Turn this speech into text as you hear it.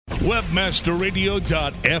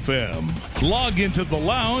Webmasterradio.fm. Log into the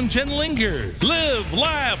lounge and linger. Live,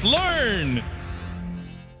 laugh, learn.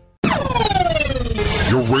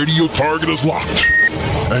 Your radio target is locked,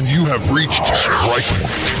 and you have reached strike point.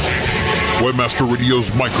 Webmaster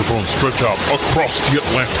Radio's microphones stretch out across the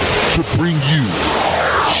Atlantic to bring you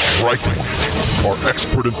Strike Point. Our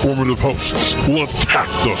expert informative hosts will attack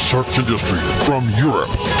the search industry from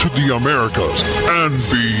Europe to the Americas and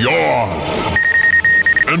beyond.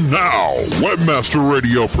 And now, Webmaster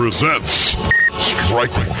Radio presents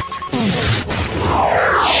Strike Point.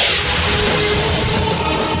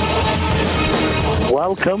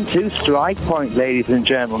 Welcome to Strike Point, ladies and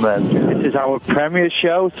gentlemen. This is our premiere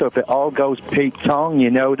show, so if it all goes Pete Tong, you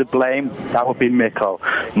know to blame. That would be Mikko,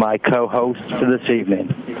 my co-host for this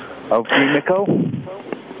evening. Over to you, Mikko.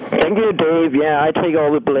 Thank you, Dave. Yeah, I take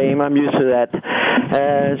all the blame. I'm used to that.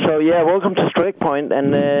 Welcome to Strike Point,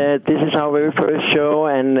 and this is our very first show,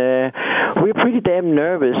 and we're pretty damn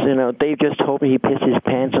nervous. You know, Dave just told me he pissed his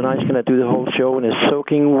pants, and I'm just going to do the whole show in a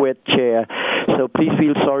soaking wet chair. So please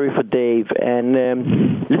feel sorry for Dave. And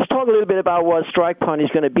let's talk a little bit about what Strike Point is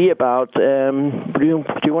going to be about. Do you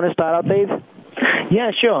want to start out, Dave?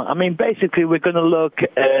 Yeah, sure. I mean, basically, we're going to look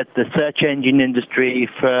at the search engine industry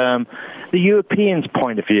from the Europeans'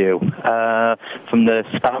 point of view, from the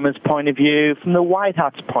spammers' point of view, from the white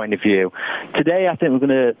hats' point of view. Today, I think we're going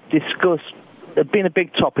to discuss. There's been a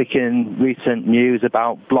big topic in recent news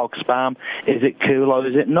about blog spam. Is it cool or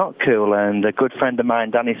is it not cool? And a good friend of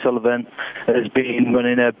mine, Danny Sullivan, has been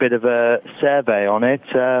running a bit of a survey on it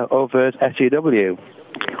over at SEW.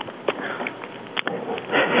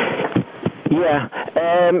 Yeah,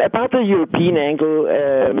 about the European angle,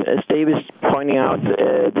 as Dave is pointing out,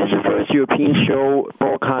 this is the first European show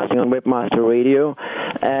broadcasting on Webmaster Radio.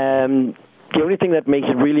 The only thing that makes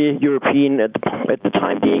it really European at the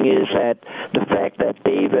time being is that the fact that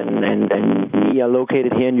Dave and me are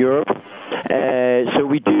located here in Europe. So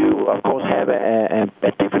we do, of course, have a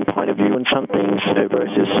different point of view on some things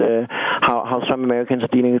versus how some Americans are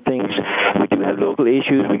dealing with things. We do have local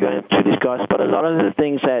issues we're going to discuss, but a lot of the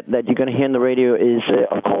things that you're going to hear on the radio is,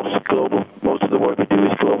 of course, global. Most of the work we do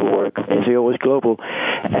is global work. SEO is global.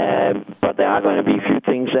 But there are going to be a few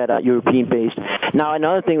things that are European-based. Now,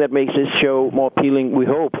 another thing that makes this show more appealing, we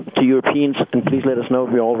hope, to Europeans, and please let us know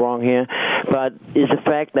if we're all wrong here, but is the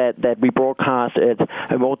fact that we broadcast at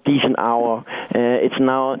a more decent hour. It's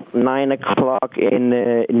now 9 o'clock in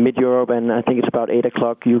mid-Europe, and I think it's about 8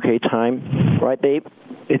 o'clock UK time. Right, Dave?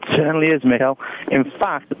 It certainly is, Mikhail. In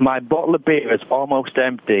fact, my bottle of beer is almost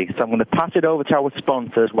empty, so I'm going to pass it over to our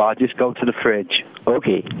sponsors while I just go to the fridge.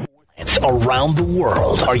 Okay. Around the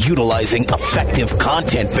world are utilizing effective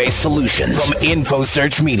content-based solutions from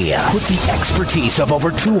InfoSearch Media with the expertise of over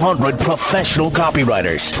 200 professional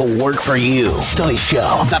copywriters to work for you. Studies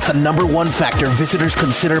show that the number one factor visitors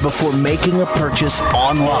consider before making a purchase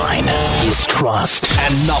online is trust.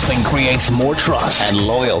 And nothing creates more trust and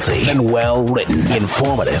loyalty than well-written,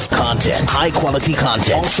 informative content. High-quality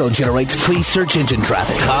content also generates free search engine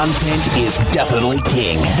traffic. Content is definitely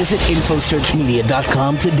king. Visit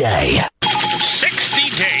InfoSearchMedia.com today.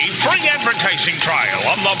 60-day free advertising trial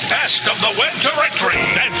on the best of the web directory.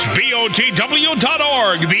 That's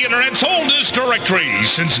BOTW.org, the Internet's oldest directory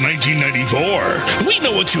since 1994. We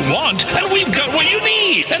know what you want, and we've got what you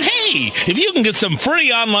need. And hey, if you can get some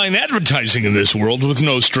free online advertising in this world with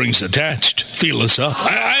no strings attached, feel us up.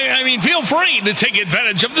 I mean, feel free to take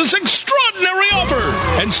advantage of this extraordinary offer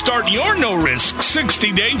and start your no-risk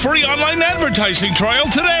 60-day free online advertising trial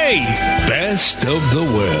today. Best of the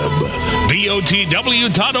web.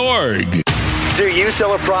 BOTW.org. Do you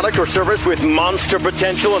sell a product or service with monster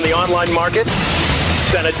potential in the online market?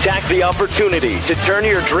 Then attack the opportunity to turn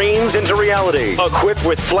your dreams into reality. Equipped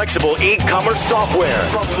with flexible e-commerce software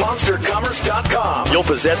from MonsterCommerce.com, you'll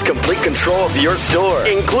possess complete control of your store,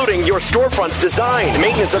 including your storefront's design,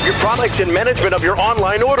 maintenance of your products, and management of your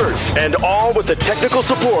online orders. And all with the technical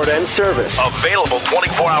support and service. Available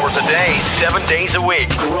 24 hours a day, 7 days a week.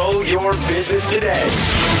 Grow your business today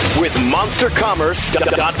with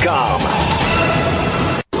MonsterCommerce.com.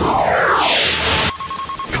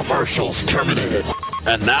 Commercials terminated.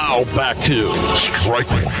 And now back to Strike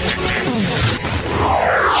Point.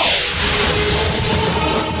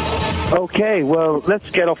 Okay, well, let's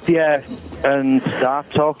get off the air and start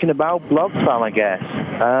talking about blog spam, I guess.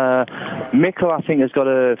 Mikkel, I think, has got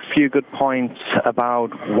a few good points about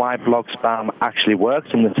why blog spam actually works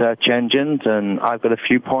in the search engines, and I've got a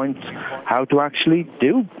few points how to actually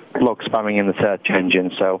do blog spamming in the search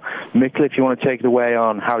engine. So, Mikkel, if you want to take it away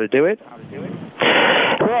on how to do it.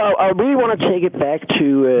 Well, I really want to take it back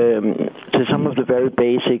to some of the very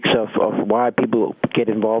basics of why people get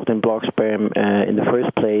involved in blog spam in the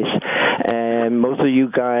first place. Most of you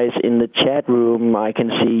guys in the chat room, I can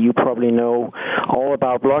see you probably know all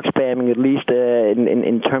about blog spamming, at least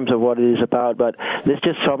in terms of what it is about. But let's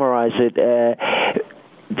just summarize it.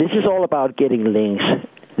 This is all about getting links.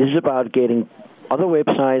 This is about getting other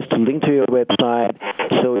websites to link to your website,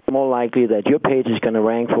 so it's more likely that your page is going to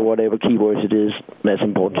rank for whatever keywords it is that's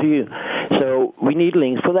important to you. So we need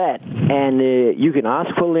links for that. And you can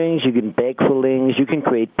ask for links, you can beg for links, you can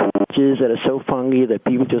create pages that are so funky that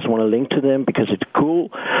people just want to link to them because it's cool,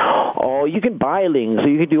 or you can buy links, or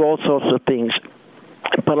you can do all sorts of things.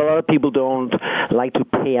 But a lot of people don't like to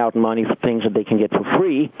pay out money for things that they can get for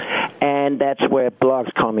free, and that's where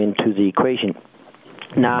blogs come into the equation.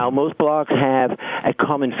 Now, most blogs have a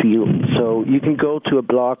comment field, so you can go to a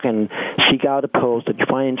blog and seek out a post that you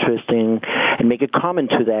find interesting and make a comment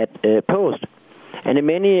to that post. And at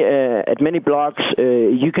many blogs,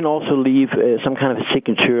 you can also leave some kind of a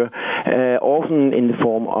signature, often in the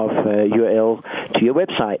form of URL to your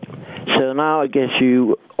website. So now I guess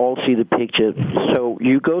you all see the picture. So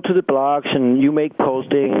you go to the blogs and you make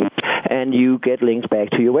postings and you get links back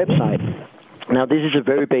to your website. Now, this is the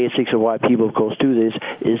very basics of why people, of course, do this,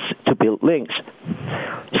 is to build links.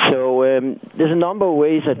 So there's a number of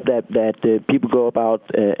ways that people go about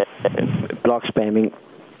blog spamming.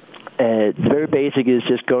 The very basic is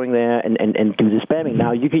just going there and do the spamming.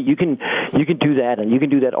 Now, you can do that, and you can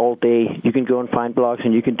do that all day. You can go and find blogs,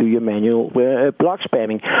 and you can do your manual blog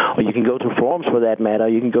spamming, or you can go to forums for that matter.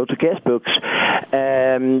 You can go to guestbooks.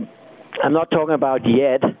 I'm not talking about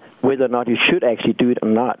yet whether or not you should actually do it or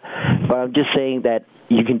not, but I'm just saying that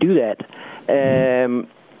you can do that.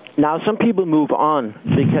 Now, some people move on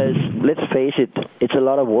because, let's face it, it's a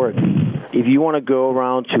lot of work. If you want to go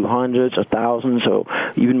around to hundreds or thousands or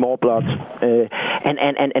even more blogs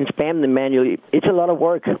and spam them manually, it's a lot of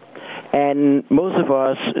work. And most of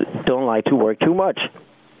us don't like to work too much.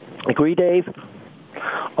 Agree, Dave?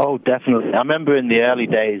 Oh, definitely. I remember in the early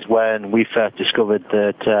days when we first discovered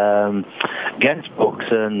that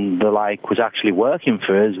guestbooks and the like was actually working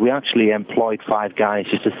for us, we actually employed 5 guys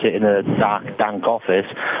just to sit in a dark, dank office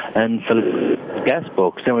and fill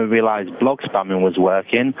guestbooks. Then we realized blog spamming was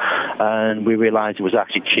working, and we realized it was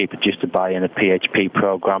actually cheaper just to buy in a PHP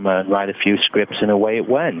programmer and write a few scripts, and away it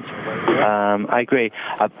went. I agree.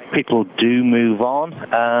 People do move on,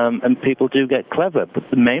 and people do get clever, but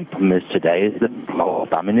the main problem is today is that blog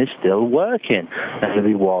spamming is still working, and the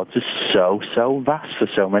rewards are so vast for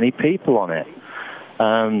so many people on it.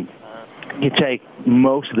 You take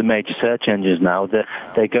most of the major search engines now,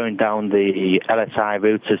 they're going down the LSI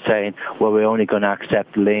route of saying, well, we're only going to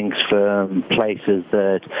accept links from places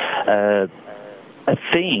that are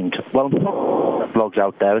themed. Well, blogs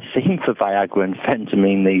out there are themed for Viagra and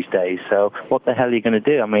fentanyl these days, so what the hell are you going to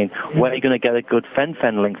do? I mean, where are you going to get a good fen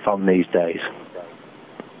link from these days?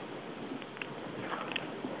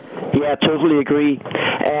 Yeah, totally agree.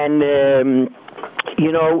 And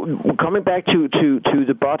coming back to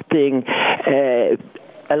the bot thing,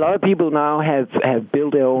 a lot of people now have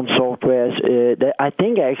built their own softwares. I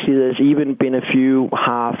think actually there's even been a few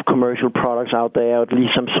half commercial products out there, or at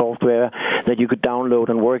least some software that you could download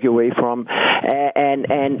and work your way from. And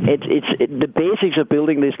the basics of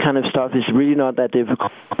building this kind of stuff is really not that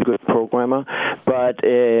difficult for a good programmer. But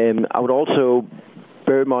I would also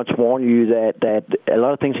very much warn you that a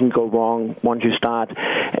lot of things can go wrong once you start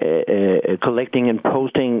collecting and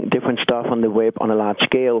posting different stuff on the web on a large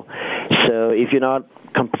scale. So if you're not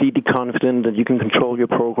completely confident that you can control your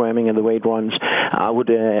programming and the way it runs, I would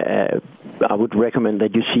recommend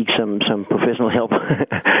that you seek some professional help.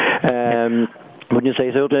 Wouldn't you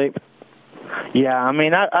say so, Dave? Yeah, I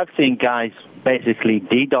mean, I've seen guys basically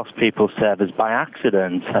DDoS people's servers by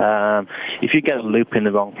accident. If you get a loop in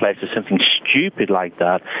the wrong place or something stupid like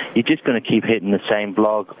that, you're just going to keep hitting the same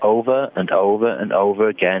blog over and over and over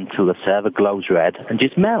again till the server glows red and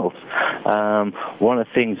just melts. One of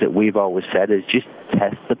the things that we've always said is just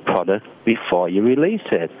test the product before you release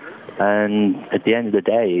it. And at the end of the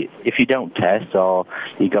day, if you don't test or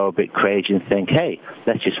you go a bit crazy and think, hey,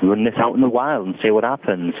 let's just run this out in the wild and see what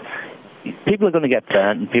happens, people are going to get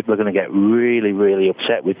burnt and people are going to get really, really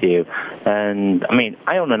upset with you. And, I mean,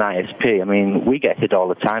 I own an ISP. I mean, we get hit all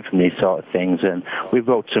the time from these sort of things, and we've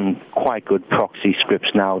wrote some quite good proxy scripts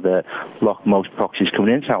now that block most proxies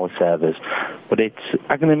coming into our servers. But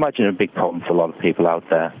I can imagine a big problem for a lot of people out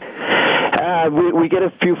there. We get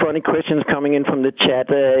a few funny questions coming in from the chat.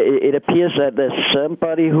 It appears that there's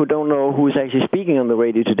somebody who don't know who's actually speaking on the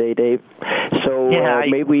radio today, Dave. So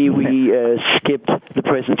maybe we skipped the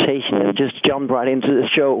presentation and just jumped right into the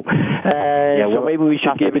show. So maybe we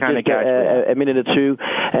should give it just a minute or two.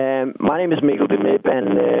 My name is Mikkel Demip,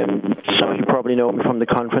 and some of you probably know me from the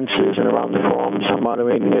conferences and around the forums. I'm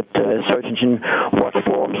moderating at Search Engine Watch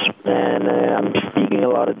forums, and I'm speaking a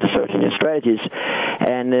lot at the Search Engine Strategies.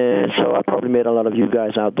 And so I probably met a lot of you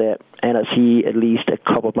guys out there, and I see at least a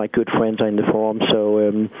couple of my good friends are in the forum.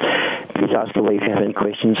 So please ask away if you have any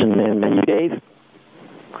questions. And you, Dave?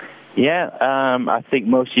 Yeah, I think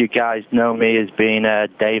most of you guys know me as being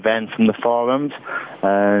Dave N from the forums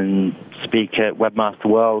and speak at Webmaster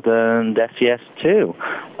World and SES too.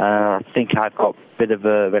 I think I've got a bit of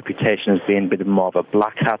a reputation as being a bit more of a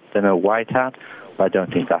black hat than a white hat, but I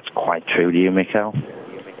don't think that's quite true. Do you, Mikkel?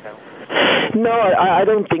 No, I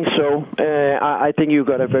don't think so. I think you've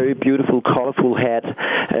got a very beautiful, colorful hat,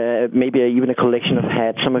 maybe even a collection of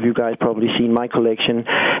hats. Some of you guys probably seen my collection.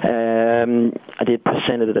 I did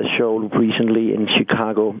present it at a show recently in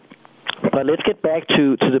Chicago. But let's get back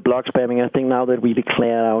to the blog spamming. I think now that we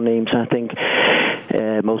declare our names, I think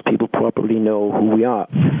most people probably know who we are.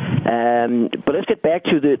 But let's get back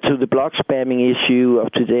to the blog spamming issue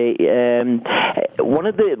of today. One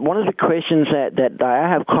of the questions that I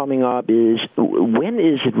have coming up is, when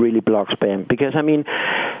is it really blog spam? Because I mean,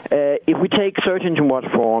 if we take Search Engine Watch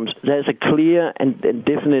forums, there's a clear and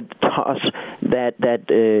definite task that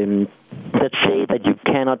say that you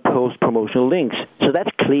cannot post promotional links. So that's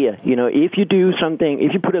clear. You know, if you do something,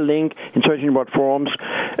 if you put a link in Search Engine Watch forums,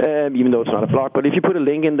 even though it's not a blog, but if you put a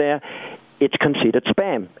link in there, it's considered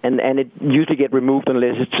spam, and it usually get removed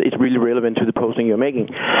unless it's really relevant to the posting you're making.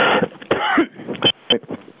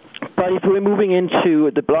 But if we're moving into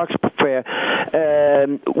the blogosphere,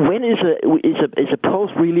 when is a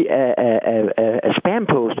post really a spam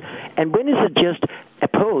post, and when is it just a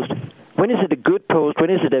post? When is it a good post? When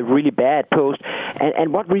is it a really bad post?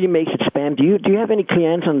 And what really makes it spam? Do you have any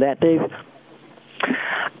clear answer on that, Dave?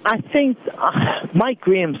 I think Mike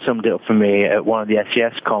Graham summed it up for me at one of the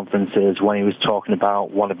SES conferences when he was talking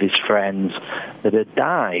about one of his friends that had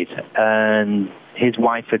died, and his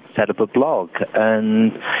wife had set up a blog,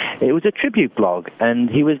 and it was a tribute blog, and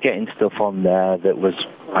he was getting stuff on there that was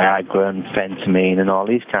Viagra and phentamine and all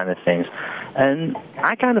these kind of things. And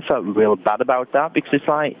I kind of felt real bad about that, because it's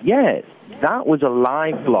like, yeah, that was a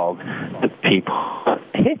live blog that people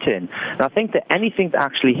hit in. And I think that anything that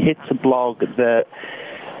actually hits a blog that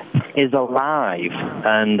is alive,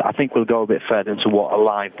 and I think we'll go a bit further into what a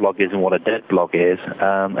live blog is and what a dead blog is,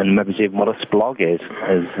 and maybe even what a splog is,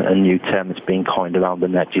 as a new term that's been coined around the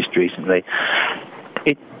net just recently.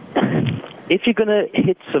 If you're going to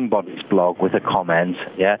hit somebody's blog with a comment,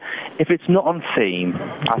 yeah, if it's not on theme,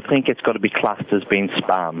 I think it's got to be classed as being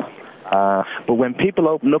spam. But when people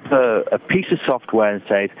open up a piece of software and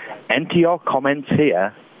say, enter your comments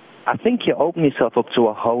here, I think you open yourself up to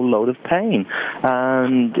a whole load of pain,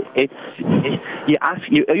 and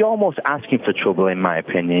you're almost asking for trouble, in my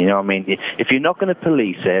opinion. You know what I mean? If you're not going to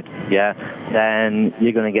police it, yeah, then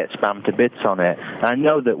you're going to get spammed to bits on it. And I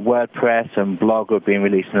know that WordPress and Blog have been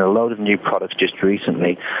releasing a load of new products just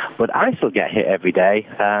recently, but I still get hit every day,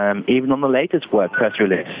 even on the latest WordPress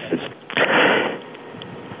releases.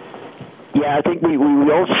 Yeah, I think we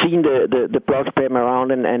all seen the blog spam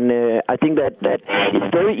around, and I think that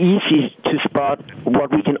it's very easy to spot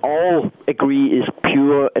what we can all agree is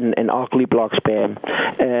pure and ugly blog spam.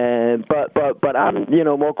 But I'm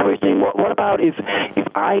more questioning. What about if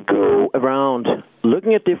I go around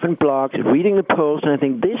looking at different blogs, reading the post, and I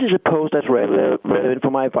think this is a post that's relevant for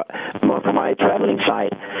my traveling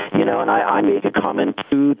site, and I make a comment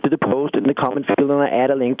to the post in the comment field, and I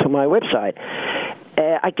add a link to my website.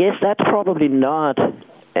 I guess that's probably not,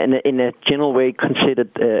 in a general way, considered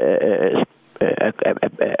a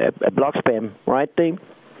blog spam, right, Dave?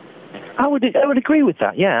 I would agree with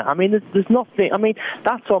that, yeah. I mean, there's nothing... I mean,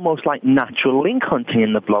 that's almost like natural link hunting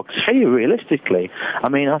in the blog sphere, realistically. I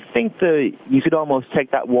mean, I think that you could almost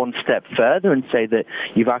take that one step further and say that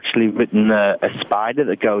you've actually written a spider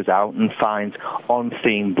that goes out and finds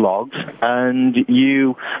on-theme blogs, and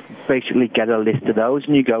you basically get a list of those,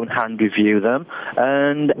 and you go and hand review them,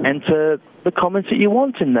 and enter the comments that you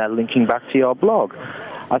want in there, linking back to your blog.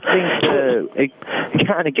 I think it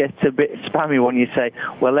kind of gets a bit spammy when you say,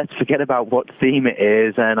 well, let's forget about what theme it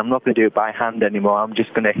is, and I'm not going to do it by hand anymore. I'm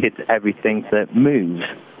just going to hit everything that moves.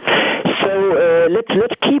 So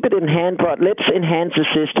let's keep it in hand, but let's enhance the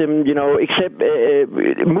system, except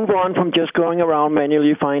move on from just going around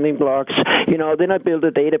manually finding blocks. Then I build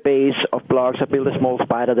a database of blocks. I build a small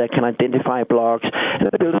spider that can identify blocks. And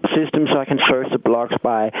I build a system so I can search the blocks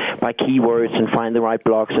by keywords and find the right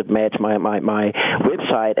blocks that match my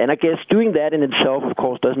website. And I guess doing that in itself, of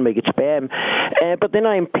course, doesn't make it spam. But then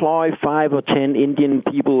I employ 5 or 10 Indian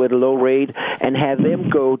people at a low rate and have them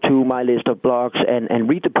go to my list of blocks and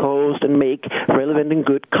read the post and make relevant and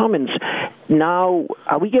good comments. Now,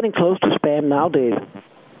 are we getting close to spam now, Dave?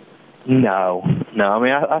 No. I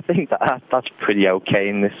mean, I think that's pretty okay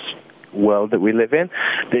in this world that we live in.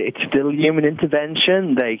 It's still human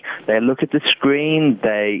intervention. They look at the screen,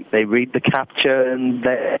 they read the capture, and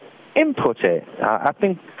they input it. I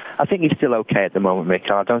think you're still okay at the moment,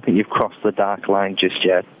 Mick. I don't think you've crossed the dark line just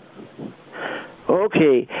yet.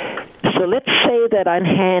 Okay, so let's say that I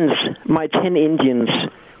enhance my 10 Indians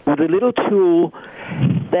with a little tool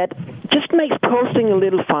that just makes posting a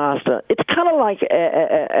little faster. It's kind of like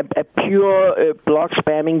a pure blog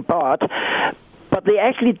spamming bot, but they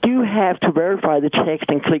actually do have to verify the text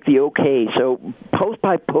and click the OK. So post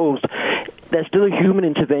by post, there's still a human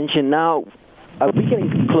intervention. Now, are we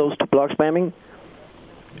getting close to blog spamming?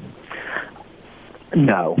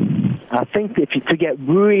 No. I think to get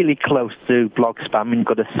really close to blog spamming, you've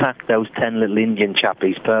got to sack those 10 little Indian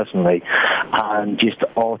chappies personally and just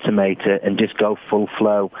automate it and just go full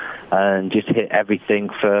flow and just hit everything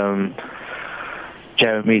from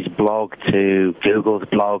Jeremy's blog to Google's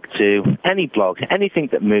blog to any blog, anything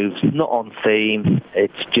that moves, not on theme,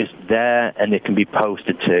 it's just there and it can be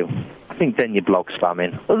posted to. I think then you're blog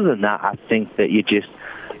spamming. Other than that, I think that you're just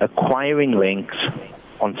acquiring links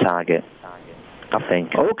on target. I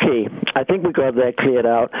think. Okay, I think we got that cleared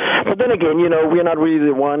out. But then again, we're not really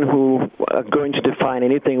the one who are going to define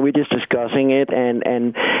anything. We're just discussing it,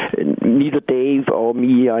 and neither Dave or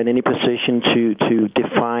me are in any position to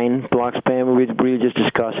define blog spam. We're really just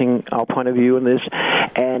discussing our point of view on this,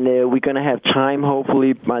 and we're going to have time,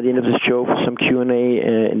 hopefully, by the end of the show for some Q&A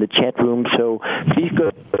in the chat room. So please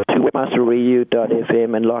go to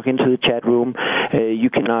webmasterradio.fm and log into the chat room. You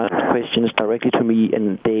can ask questions directly to me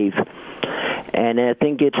and Dave. And I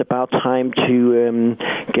think it's about time to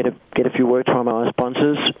get a few words from our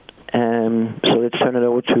sponsors. So let's turn it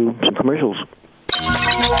over to some commercials.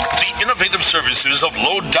 The innovative services of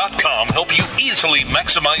Load.com help you easily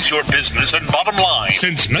maximize your business and bottom line.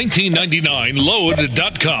 Since 1999,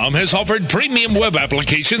 Load.com has offered premium web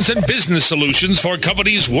applications and business solutions for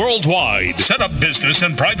companies worldwide. Set up business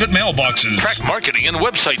and private mailboxes, track marketing and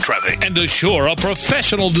website traffic, and assure a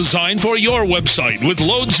professional design for your website with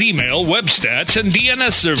Load's email, web stats, and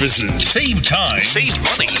DNS services. Save time, save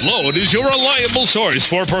money. Load is your reliable source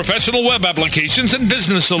for professional web applications and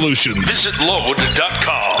business solutions. Visit Load.com.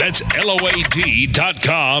 That's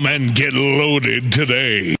LOAD.com and get loaded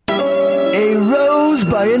today. A rose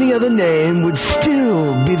by any other name would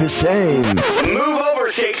still be the same. Move over,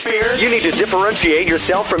 Shakespeare. You need to differentiate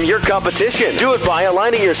yourself from your competition. Do it by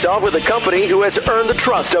aligning yourself with a company who has earned the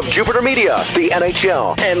trust of Jupiter Media, the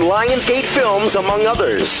NHL, and Lionsgate Films, among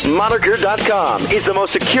others. Moniker.com is the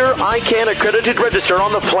most secure ICANN accredited register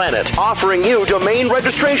on the planet, offering you domain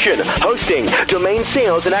registration, hosting, domain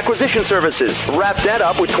sales, and acquisition services. Wrap that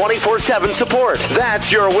up with 24/7 support.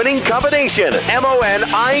 That's your winning combination.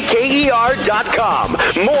 MONIKER.com.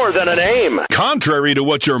 More than a name. Contrary to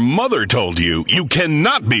what your mother told you, you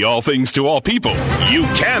cannot be all things to all people. You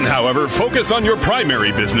can, however, focus on your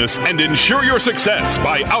primary business and ensure your success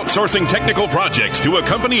by outsourcing technical projects to a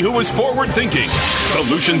company who is forward-thinking,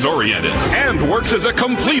 solutions-oriented, and works as a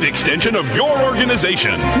complete extension of your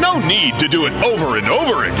organization. No need to do it over and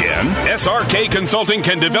over again. SRK Consulting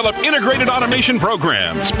can develop integrated automation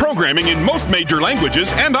programs, programming in most major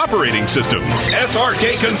languages and operating systems.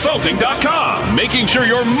 SRKConsulting.com, making sure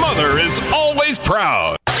your mother is always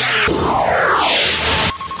proud.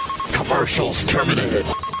 Commercials terminated.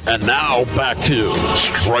 And now back to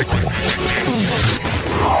Strike Point.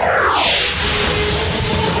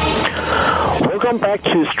 Welcome back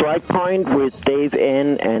to Strike Point with Dave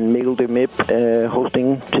N. and Mikkel de Mip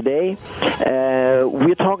hosting today.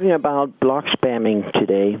 We're talking about blog spamming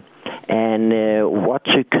today, and what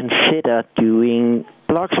to consider doing.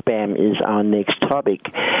 Blog spam is our next topic.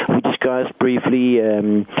 We discussed briefly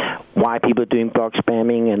why people are doing blog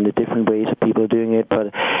spamming and the different ways that people are doing it.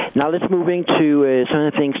 But now let's move into some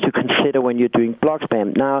of the things to consider when you're doing blog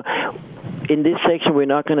spam. Now, in this section, we're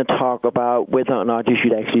not going to talk about whether or not you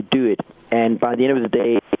should actually do it. And by the end of the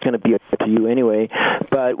day, that's going to be up to you anyway.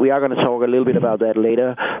 But we are going to talk a little bit about that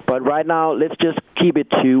later. But right now, let's just keep it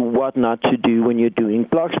to what not to do when you're doing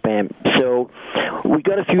blog spam. So we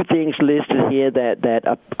got a few things listed here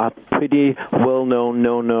that are pretty well-known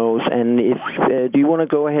no-nos. And if do you want to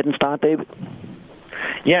go ahead and start, David?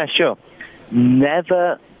 Yeah, sure.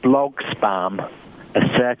 Never blog spam a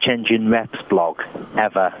search engine reps blog,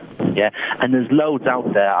 ever. Yeah, and there's loads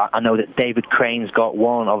out there. I know that David Crane's got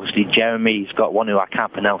one. Obviously, Jeremy's got one who I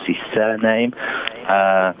can't pronounce his surname.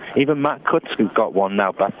 Even Matt Kutz's got one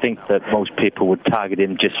now, but I think that most people would target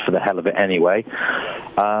him just for the hell of it anyway.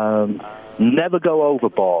 Never go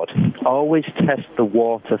overboard. Always test the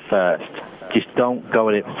water first. Just don't go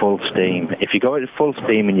at it full steam. If you go at it full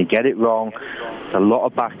steam and you get it wrong, there's a lot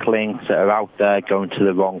of backlinks that are out there going to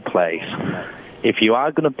the wrong place. If you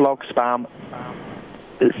are going to blog spam,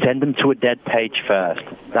 send them to a dead page first.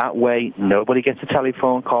 That way, nobody gets a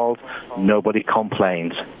telephone call, nobody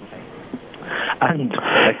complains. And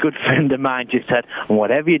a good friend of mine just said,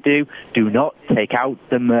 whatever you do, do not take out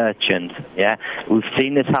the merchant. Yeah, we've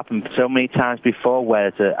seen this happen so many times before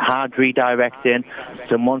where there's a hard redirecting.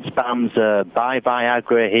 Someone spams buy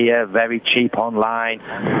Viagra here, very cheap online.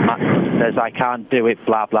 Matt says, I can't do it,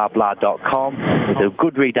 blah, blah, blah.com. There's a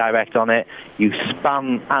good redirect on it. You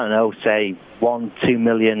spam, I don't know, say 1-2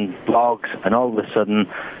 million blogs, and all of a sudden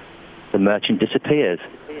the merchant disappears.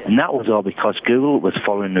 And that was all because Google was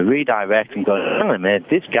following the redirect and going, hang on a minute,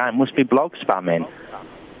 this guy must be blog spamming.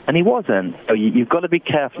 And he wasn't. So you've got to be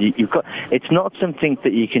careful. It's not something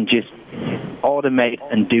that you can just automate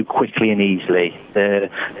and do quickly and easily. There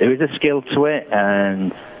is a skill to it,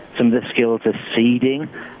 and some of the skills are seeding.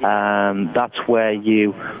 That's where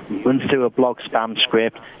you run through a blog spam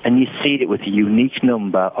script and you seed it with a unique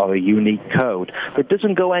number or a unique code. But it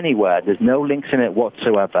doesn't go anywhere. There's no links in it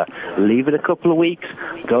whatsoever. Leave it a couple of weeks,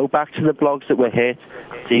 go back to the blogs that were hit,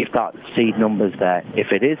 see if that seed number's there.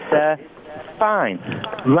 If it is there, fine.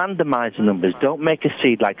 Randomize the numbers. Don't make a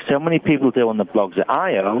seed like so many people do on the blogs that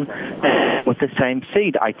I own with the same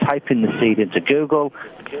seed. I type in the seed into Google.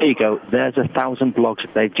 There you go. There's 1,000 blogs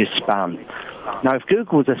that they've just spammed. Now, if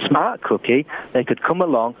Google was a smart cookie, they could come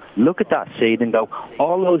along, look at that seed and go,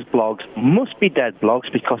 all those blogs must be dead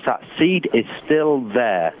blogs because that seed is still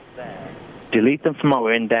there. Delete them from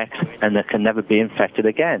our index and they can never be infected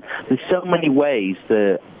again. There's so many ways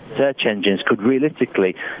that search engines could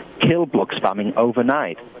realistically kill blog spamming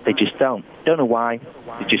overnight. They just don't. Don't know why.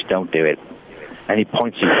 They just don't do it. Any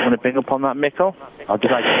points you want to bring up on that, Mikkel?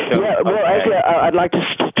 Actually, I'd like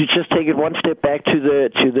to just take it one step back to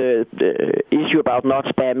the issue about not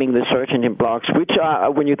spamming the search engine blogs, which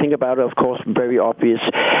are, when you think about it, of course, very obvious.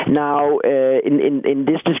 Now, in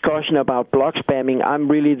this discussion about blog spamming, I'm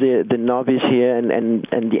really the novice here and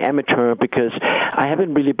the amateur because I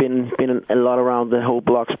haven't really been a lot around the whole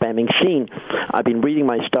blog spamming scene. I've been reading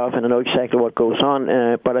my stuff and I know exactly what goes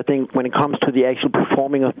on, but I think when it comes to the actual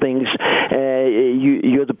performing of things,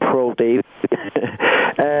 you're the pro, Dave.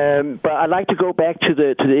 But I'd like to go back to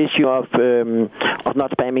the issue of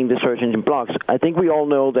not spamming the search engine blogs. I think we all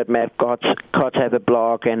know that Matt Cutts have a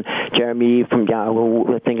blog, and Jeremy from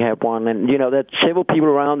Yahoo, I think, have one, and you know that several people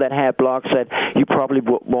around that have blogs that you probably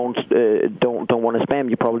don't want to spam.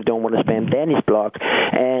 You probably don't want to spam Danny's blog,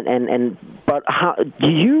 but how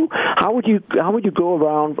would you go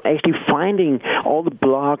around actually finding all the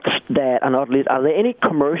blogs that are not listed? Are there any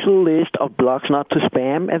commercial list of blogs not to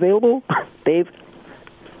spam available, Dave?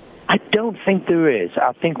 I don't think there is.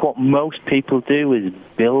 I think what most people do is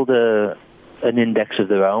build an index of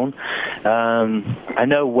their own. I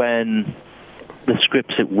know when the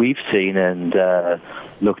scripts that we've seen and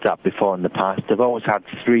looked at before in the past, they've always had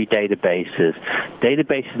 3 databases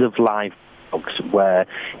of live blogs, where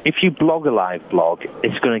if you blog a live blog,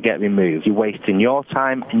 it's going to get removed. You're wasting your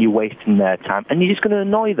time and you're wasting their time, and you're just going to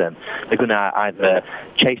annoy them. They're going to either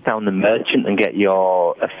chase down the merchant and get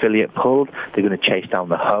your affiliate pulled. They're going to chase down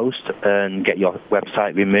the host and get your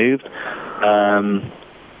website removed.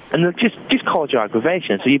 And they'll just cause you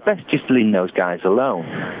aggravation. So you best just leave those guys alone.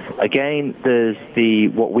 Again, there's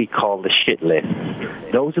what we call the shit list.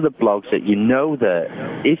 Those are the blogs that you know that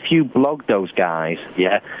if you blog those guys,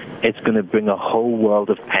 it's going to bring a whole world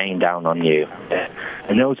of pain down on you.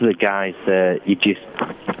 And those are the guys that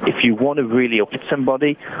if you want to really upset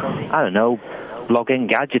somebody, I don't know, blogging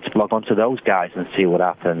gadgets, blog onto those guys and see what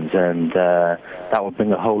happens. And that will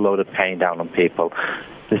bring a whole load of pain down on people.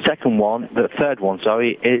 The third one,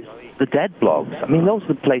 is the dead blogs. I mean, those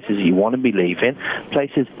are the places you want to be leaving,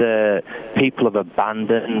 places that people have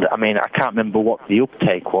abandoned. I mean, I can't remember what the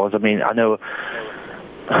uptake was. I mean, I know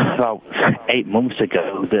about 8 months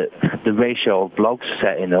ago that the ratio of blogs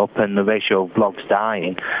setting up and the ratio of blogs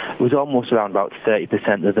dying was almost around about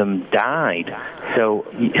 30% of them died. So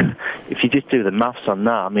if you just do the maths on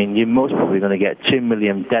that, I mean, you're most probably going to get 2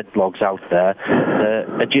 million dead blogs out there that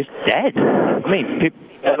are just dead. I mean, people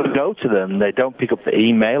don't go to them, they don't pick up the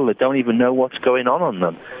email, they don't even know what's going on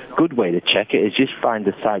them. Good way to check it is just find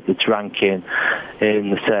a site that's ranking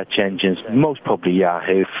in the search engines, most probably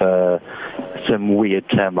Yahoo, for some weird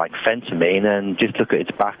term like phentermine, and just look at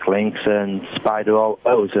its backlinks and spider all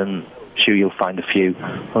those, and sure you'll find a few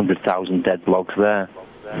 100,000 dead blogs there.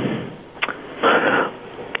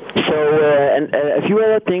 So, and a few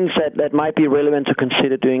other things that might be relevant to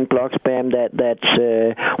consider doing blog spam.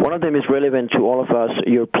 One of them is relevant to all of us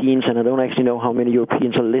Europeans, and I don't actually know how many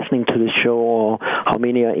Europeans are listening to this show or how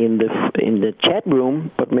many are in the chat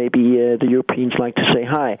room. But maybe the Europeans like to say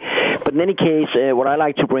hi. But in any case, what I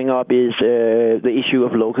like to bring up is the issue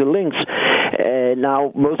of local links.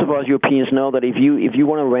 Now, most of us Europeans know that if you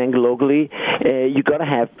want to rank locally, you got to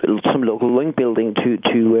have some local link building to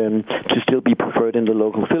still be preferred in the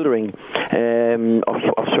local filtering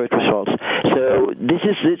of search results. So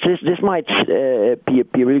this might be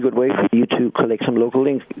a really good way for you to collect some local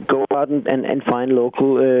links. Go out and find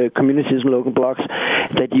local communities and local blogs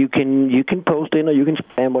that you can post in, or you can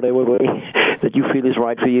spam whatever way that you feel is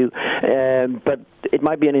right for you. But it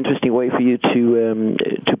might be an interesting way for you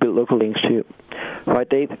to build local links too. Right,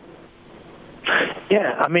 Dave?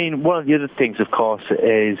 Yeah, I mean, one of the other things, of course,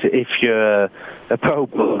 is if you're a pro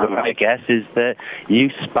blogger, I guess, is that you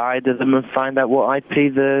spider them and find out what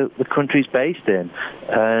IP the country's based in.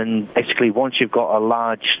 And basically, once you've got a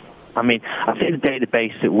large... I mean, I think the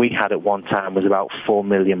database that we had at one time was about 4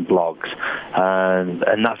 million blogs.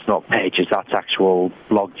 And that's not pages, that's actual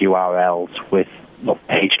blog URLs with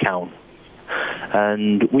page count.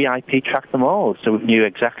 And we IP tracked them all, so we knew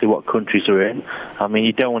exactly what countries are in. I mean,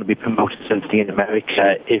 you don't want to be promoting something in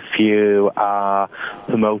America if you are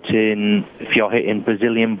if you're hitting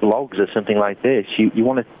Brazilian blogs or something like this. You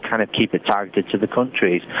want to kind of keep it targeted to the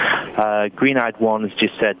countries. Green-Eyed One has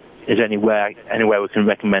just said, is anywhere we can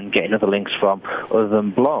recommend getting other links from other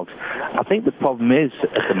than blogs. I think the problem is,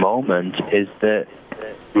 at the moment, is that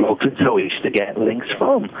blogs are so easy to get links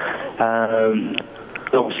from.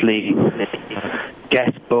 Obviously,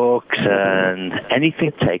 guest books and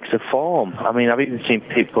anything takes a form. I mean, I've even seen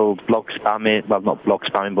people blog spamming, well, not blog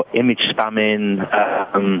spamming, but image spamming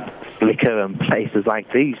Flickr and places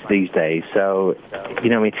like these days. So, you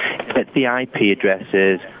know, I mean, get the IP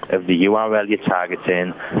addresses of the URL you're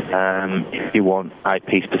targeting if you want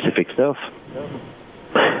IP-specific stuff.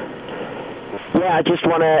 Yeah, I just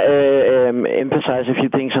want to emphasize a few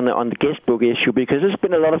things on the guest book issue, because there's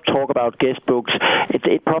been a lot of talk about guest books.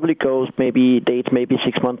 It probably goes dates maybe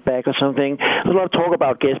 6 months back or something. There's a lot of talk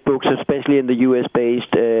about guest books, especially in the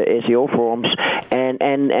US-based SEO forums,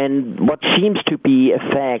 and what seems to be a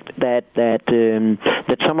fact that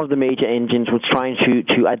some of the major engines were trying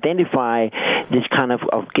to identify this kind of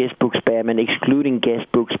guest book spam and excluding guest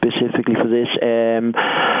books specifically for this.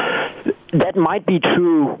 That might be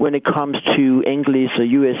true when it comes to English or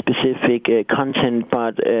US-specific content,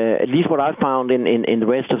 but at least what I've found in the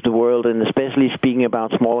rest of the world, and especially speaking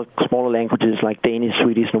about smaller languages like Danish,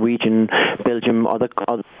 Swedish, Norwegian, Belgium, other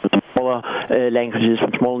smaller languages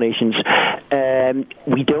from small nations,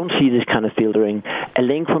 we don't see this kind of filtering. A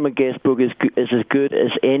link from a guest book is as good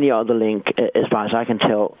as any other link, as far as I can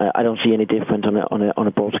tell. I don't see any difference on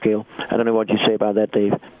a broad scale. I don't know what you say about that,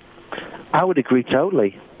 Dave. I would agree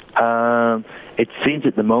totally. It seems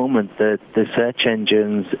at the moment that the search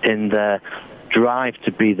engines, in their drive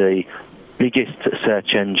to be the biggest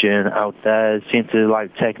search engine out there, seem to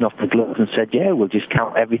like taken off the gloves and said, yeah, we'll just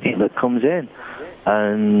count everything that comes in.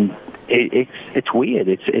 And it's weird.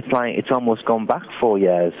 It's like it's almost gone back 4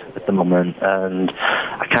 years at the moment, and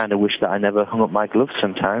I kind of wish that I never hung up my gloves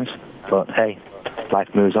sometimes. But hey, life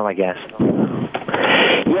moves on, I guess.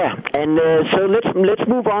 Yeah, and so let's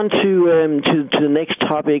move on to the next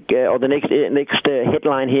topic or the next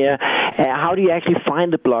headline here. How do you actually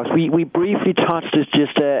find the blogs? We briefly touched this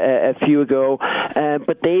just a few ago,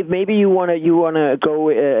 but Dave, maybe you wanna go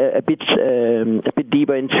a bit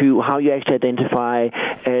deeper into how you actually identify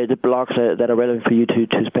the blogs that are relevant for you to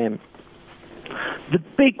spam. The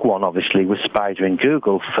big one, obviously, was spidering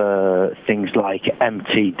Google for things like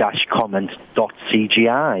mt-comment.cgi,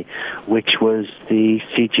 which was the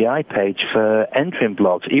CGI page for entering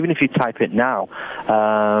blogs. Even if you type it now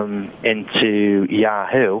into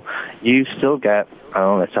Yahoo, you still get,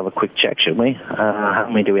 let's have a quick check, shall we? How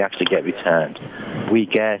many do we actually get returned? We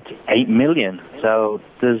get 8 million So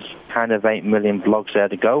there's kind of 8 million blogs there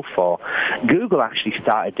to go for. Google actually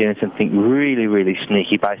started doing something really, really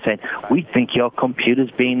sneaky by saying, we think your computer's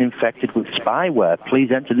being infected with spyware. Please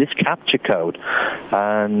enter this captcha code.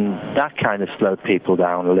 And that kind of slowed people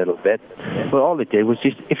down a little bit. But all it did was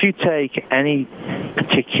just, if you take any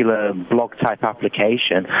particular blog type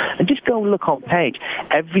application and just go and look on page,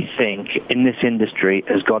 everything in this industry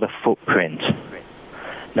has got a footprint.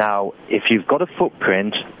 Now, if you've got a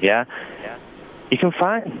footprint, you can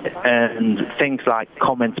find it. And things like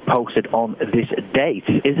comments posted on this date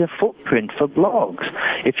is a footprint for blogs.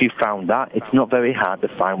 If you found that, it's not very hard to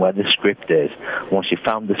find where the script is. Once you've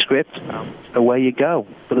found the script, away you go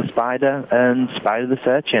for the spider and spider the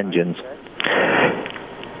search engines.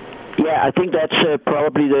 Yeah, I think that's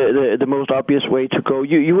probably the most obvious way to go.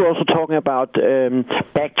 You were also talking about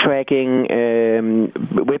backtracking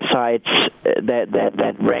websites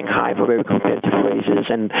that rank high for very competitive phrases,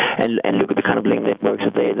 and look at the kind of link networks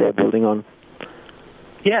that they're building on.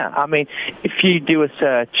 Yeah, I mean, if you do a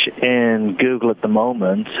search in Google at the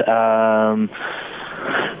moment,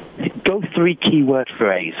 go 3 keyword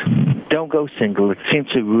phrase. Don't go single. It seems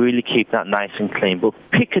to really keep that nice and clean. But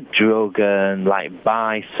pick a drug and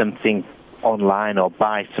buy something online or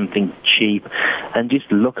buy something cheap, and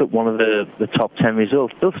just look at one of the top 10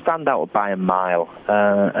 results. They'll stand out by a mile.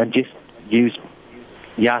 And just use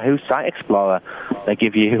Yahoo Site Explorer. They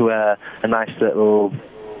give you a nice little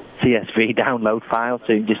CSV download file,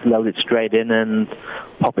 so you just load it straight in and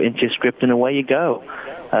pop it into your script, and away you go.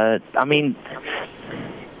 I mean,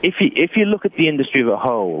 if you look at the industry as a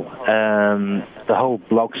whole, the whole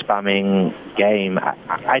blog spamming game,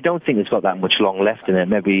 I don't think it's got that much long left in it.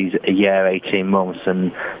 Maybe a year, 18 months,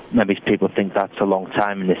 and maybe people think that's a long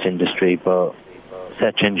time in this industry, but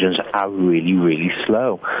search engines are really, really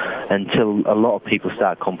slow. Until a lot of people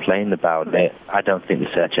start complaining about it, I don't think the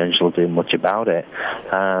search engine will do much about it.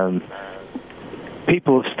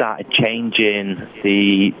 People have started changing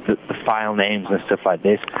the file names and stuff like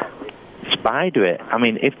this. Spider it. I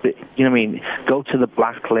mean, go to the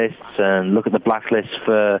blacklists and look at the blacklists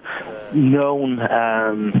for known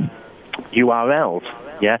URLs.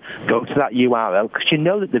 Yeah, go to that URL, because you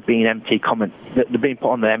know that they've been put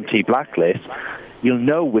on the empty blacklist. You'll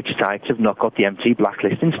know which sites have not got the empty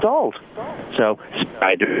blacklist installed. So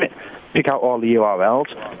spider it. Pick out all the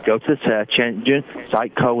URLs, go to the search engine,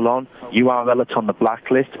 site : URL that's on the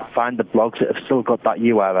blacklist, find the blogs that have still got that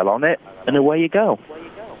URL on it, and away you go.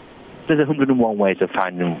 There's 101 ways of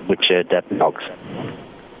finding which are dead blogs.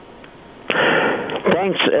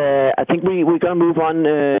 Thanks. I think we're going to move on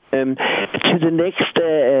to the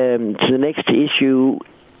next issue,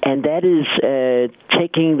 and that is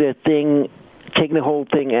taking the whole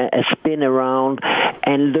thing a spin around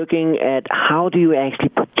and looking at how do you actually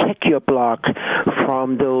protect your blog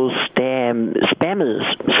from those spammers.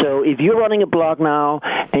 So if you're running a blog now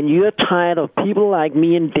and you're tired of people like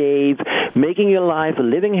me and Dave making your life a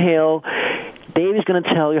living hell, Dave is going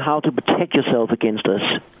to tell you how to protect yourself against us.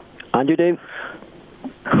 Aren't you, Dave?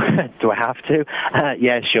 Do I have to?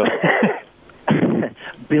 Yeah, sure.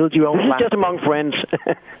 Build your own blacklist. Just among friends.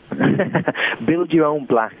 Build your own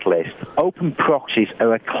blacklist. Open proxies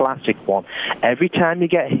are a classic one. Every time you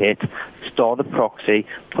get hit, store the proxy,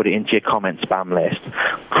 put it into your comment spam list.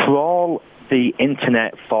 Crawl the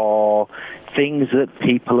internet for things that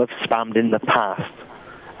people have spammed in the past,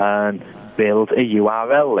 and build a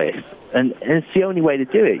URL list. And it's the only way to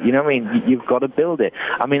do it. You know what I mean? You've got to build it.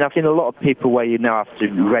 I mean, I've seen a lot of people where you now have to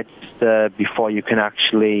register before you can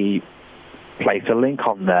actually place a link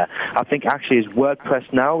on there. I think actually as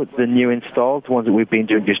WordPress now, the new installs, the ones that we've been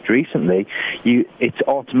doing just recently, it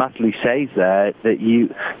automatically says there that you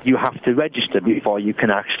have to register before you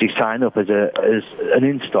can actually sign up as an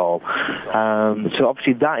install. So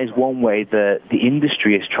obviously that is one way that the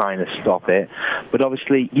industry is trying to stop it. But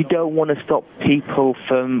obviously you don't want to stop people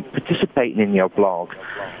from participating in your blog.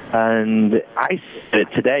 And I said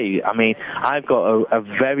today, I mean, I've got a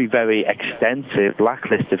very, very extensive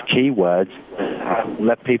blacklist of keywords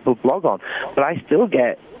let people blog on. But I still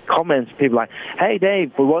get comments, people like, hey,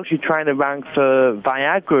 Dave, but weren't you trying to rank for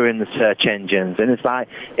Viagra in the search engines? And it's like,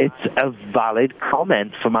 it's a valid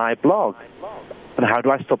comment for my blog. But how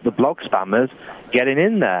do I stop the blog spammers getting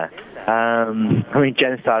in there? I mean,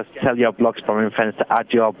 Genstar's tell your blog spamming friends to add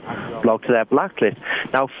your blog to their blacklist.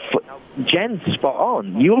 Now, Jen's spot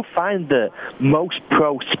on. You'll find that most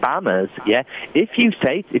pro spammers, if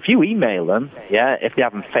you email them, if they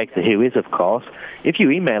haven't faked the who is, of course, if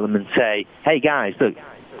you email them and say, hey guys, look,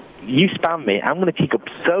 you spam me, I'm going to kick up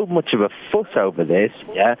so much of a fuss over this,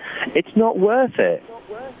 it's not worth it.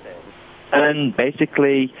 And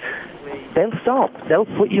basically, they'll stop. They'll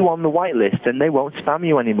put you on the whitelist and they won't spam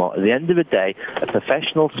you anymore. At the end of the day, a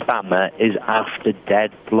professional spammer is after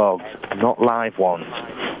dead blogs, not live ones.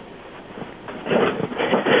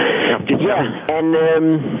 Yeah, and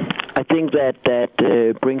I think that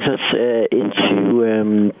brings us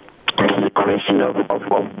into the question of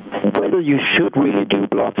whether you should really do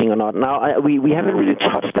blogging or not. Now, we haven't really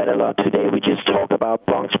touched that a lot today. We just talked about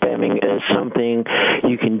blog spamming as something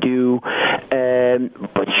you can do,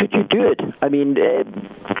 but should you do it? I mean,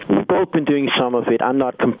 we've both been doing some of it. I'm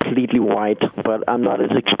not completely white, but I'm not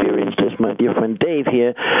as experienced as my dear friend Dave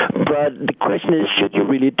here. But the question is, should you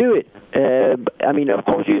really do it? I mean, of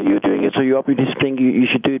course, you're doing it, so you obviously think you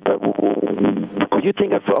should do it, but could you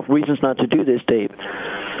think of reasons not to do this, Dave?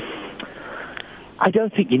 I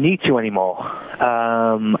don't think you need to anymore.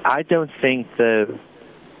 I don't think that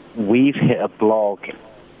we've hit a blog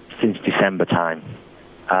since December time.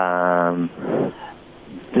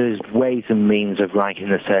 There's ways and means of ranking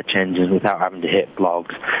the search engines without having to hit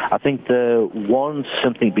blogs. I think once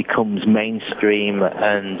something becomes mainstream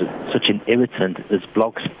and such an irritant as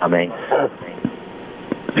blog spamming,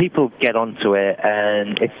 people get onto it,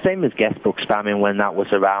 and it's the same as guestbook spamming when that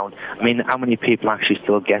was around. I mean, how many people actually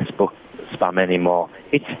still guestbook spam anymore?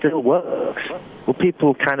 It still works. Well,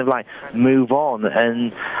 people kind of like move on,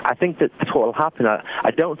 and I think that's what will happen.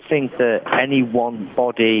 I don't think that any one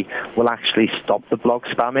body will actually stop the blog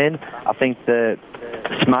spamming. I think that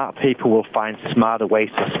smart people will find smarter ways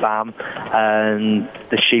to spam, and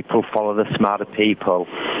the sheep will follow the smarter people.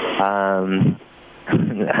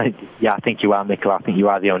 Yeah, I think you are, Mikkel. I think you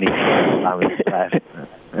are the only left.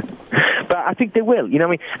 But I think they will. You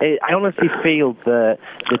know, I honestly feel that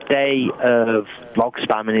the day of blog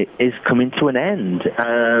spamming is coming to an end.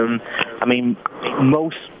 I mean,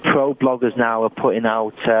 most pro bloggers now are putting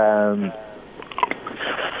out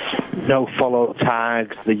no follow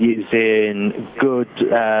tags. They're using good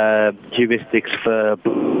heuristics for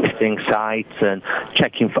listing sites and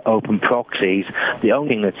checking for open proxies. The only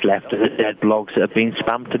thing that's left are the dead blogs that have been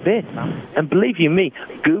spammed to bits. And believe you me,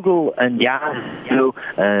 Google and Yahoo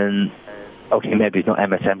and okay, maybe it's not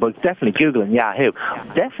MSN, but definitely Google and Yahoo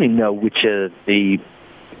definitely know which are the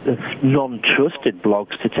non-trusted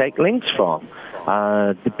blogs to take links from.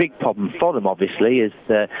 The big problem for them, obviously, is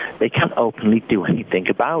that they can't openly do anything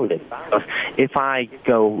about it. If I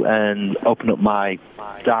go and open up my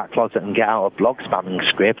dark closet and get out a blog spamming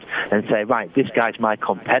script and say, right, this guy's my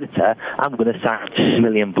competitor, I'm going to sack 2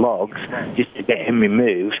 million blogs just to get him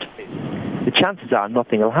removed, the chances are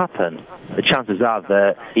nothing will happen. The chances are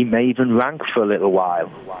that he may even rank for a little while,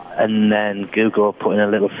 and then Google will put in a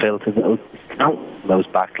little filter that will count those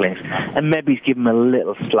backlinks, and maybe give them a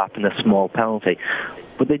little slap and a small penalty.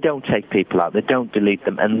 But they don't take people out. They don't delete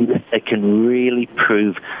them unless they can really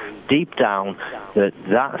prove deep down that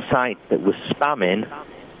that site that was spamming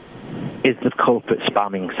is the culprit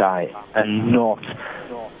spamming site and not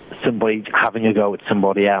somebody having a go at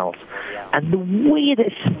somebody else. And the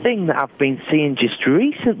weirdest thing that I've been seeing just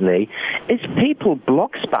recently is people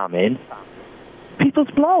blog spamming people's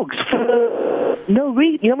blogs for no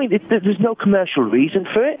reason. You know what I mean? There's no commercial reason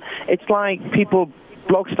for it. It's like people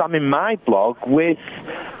blog spamming my blog with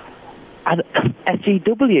an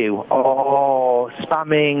SEW, or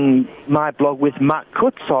spamming my blog with Matt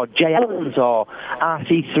Cutts or Jay Ellens or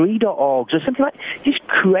RC3.org or something like just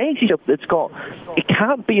crazy stuff that's got, it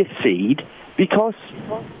can't be a seed because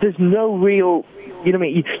there's no real, you know what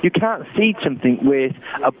I mean? You can't seed something with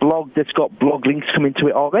a blog that's got blog links coming to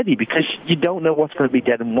it already because you don't know what's going to be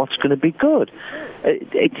dead and what's going to be good.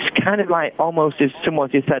 It's kind of like almost if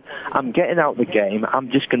someone just said, I'm getting out the game,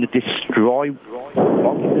 I'm just going to destroy the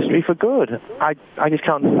blog industry for good. I just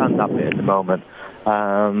can't understand that bit at the moment.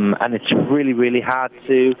 And it's really, really hard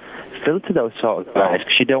to filter those sort of guys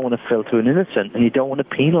because you don't want to filter an innocent and you don't want to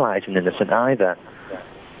penalise an innocent either.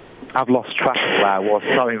 I've lost track of where I was.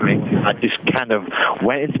 Sorry, Rick. I just kind of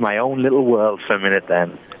went into my own little world for a minute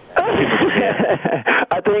then.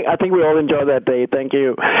 I think we all enjoy that day. Thank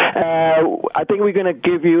you. I think we're going to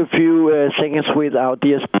give you a few seconds with our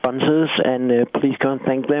dear sponsors, and please go and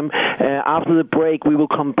thank them. After the break, we will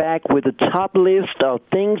come back with a top list of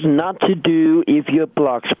things not to do if you're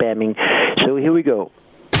blog spamming. So here we go.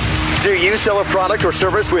 Do you sell a product or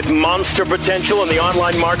service with monster potential in the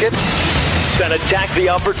online market? Then attack the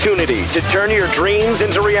opportunity to turn your dreams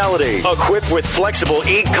into reality. Equipped with flexible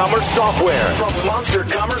e-commerce software from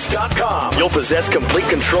monstercommerce.com. You'll possess complete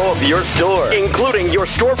control of your store, including your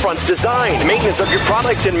storefront's design, maintenance of your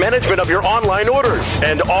products, and management of your online orders.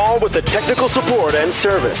 And all with the technical support and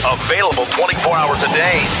service. Available 24 hours a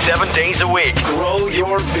day, 7 days a week. Grow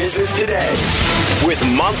your business today with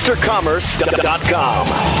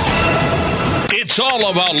monstercommerce.com. It's all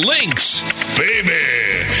about links, baby.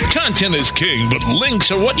 Content is king, but links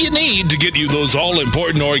are what you need to get you those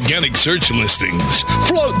all-important organic search listings.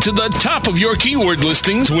 Float to the top of your keyword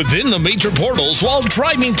listings within the major portals while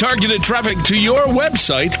driving targeted traffic to your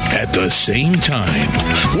website at the same time.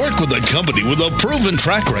 Work with a company with a proven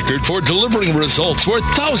track record for delivering results for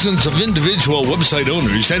thousands of individual website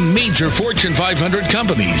owners and major Fortune 500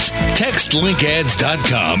 companies.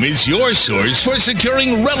 TextLinkAds.com is your source for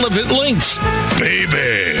securing relevant links.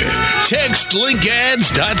 Baby,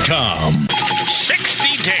 TextLinkAds.com.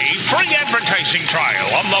 60-day free advertising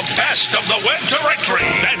trial on the best of the web directory.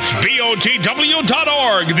 That's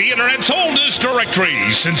BOTW.org, the Internet's oldest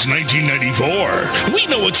directory since 1994. We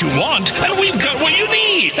know what you want, and we've got what you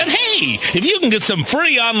need. And hey, if you can get some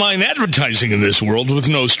free online advertising in this world with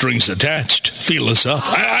no strings attached, feel us up.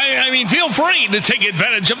 I mean, feel free to take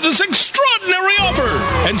advantage of this extraordinary offer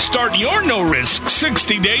and start your no-risk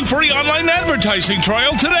 60-day free online advertising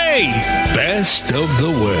trial today. Best of the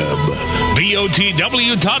web.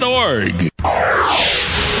 BOTW.org.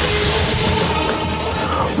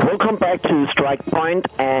 Welcome back to Strike Point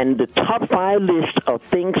and the top 5 list of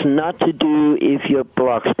things not to do if you're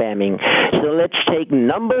blog spamming. So let's take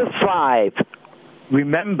number 5.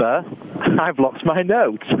 Remember, I've lost my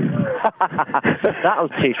notes. That'll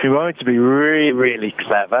teach me. We want to be really, really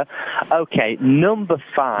clever. Okay, number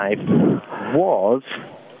 5 was...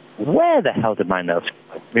 Where the hell did my notes go?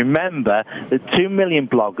 Remember that 2 million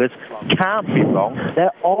bloggers can't be wrong.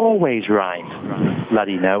 They're always right.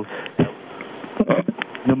 Bloody notes.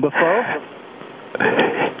 Number 4?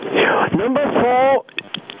 Number 4,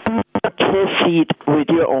 test seed with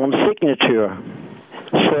your own signature.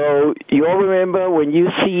 So you all remember when you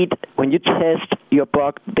test your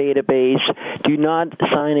blog database, do not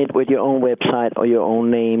sign it with your own website or your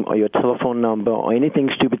own name or your telephone number or anything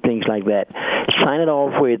stupid things like that. Sign it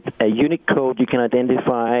off with a unique code you can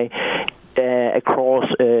identify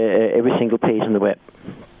across every single page on the web.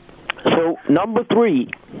 So number 3.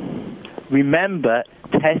 Remember,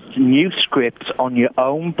 test new scripts on your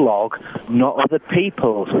own blog, not other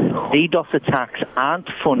people's. DDoS attacks aren't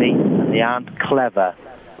funny and they aren't clever.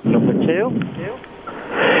 Number 2?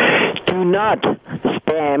 Do not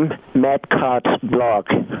spam Matt Cott's blog.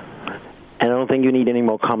 I don't think you need any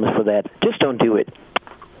more comments for that. Just don't do it.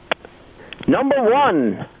 Number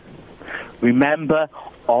 1. Remember,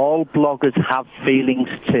 all bloggers have feelings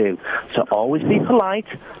too. So always be polite.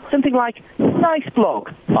 Something like, nice blog,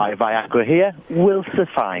 buy Viagra here, will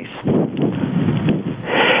suffice.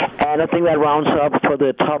 And I think that rounds up for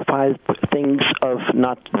the top 5 things of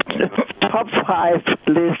not... top 5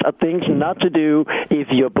 list of things not to do if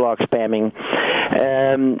you're blog spamming.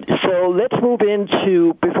 So let's move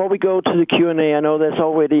into, before we go to the Q&A, I know there's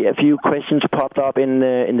already a few questions popped up in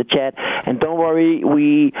the chat, and don't worry,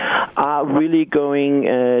 we are really going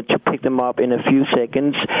to pick them up in a few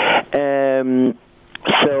seconds.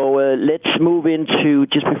 So let's move into,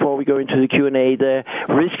 just before we go into the Q&A, the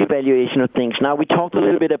risk evaluation of things. Now, we talked a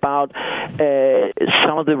little bit about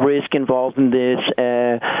some of the risk involved in this,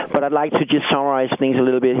 but I'd like to just summarize things a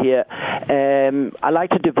little bit here. I like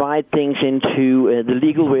to divide things into the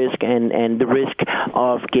legal risk and the risk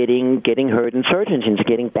of getting hurt in search engines,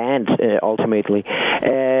 getting banned ultimately.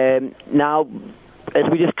 Now, as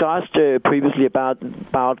we discussed previously about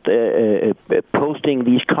posting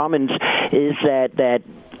these comments, is that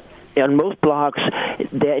on most blogs,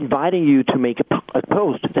 they're inviting you to make a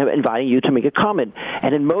post. They're inviting you to make a comment.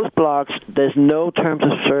 And in most blogs, there's no terms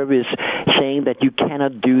of service saying that you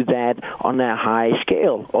cannot do that on a high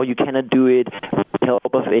scale, or you cannot do it with the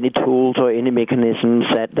help of any tools or any mechanisms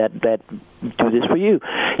that do this for you.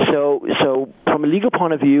 So from a legal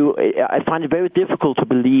point of view, I find it very difficult to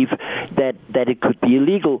believe that it could be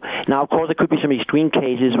illegal. Now, of course, there could be some extreme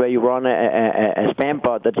cases where you run a spam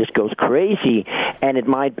bot that just goes crazy, and it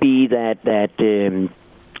might be that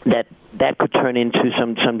could turn into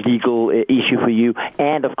some legal issue for you.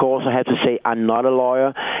 And of course, I have to say I'm not a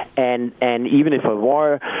lawyer, and even if I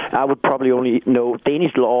were, I would probably only know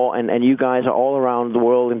Danish law, and you guys are all around the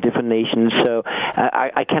world in different nations, so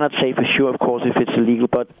I cannot say for sure, of course, if it's illegal,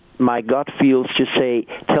 but my gut feels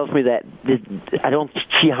tells me that I don't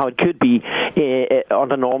see how it could be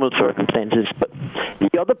under normal circumstances. But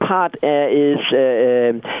the other part is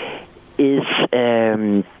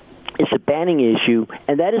a banning issue,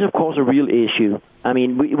 and that is, of course, a real issue. I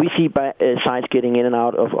mean, we see sites getting in and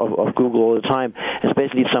out of Google all the time,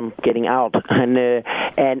 especially some getting out,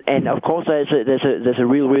 and of course there's a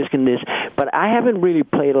real risk in this. But I haven't really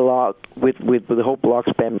played a lot with the whole blog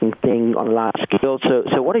spamming thing on a large scale.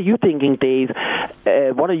 So what are you thinking, Dave?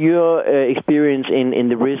 What are your experience in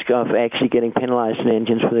the risk of actually getting penalized in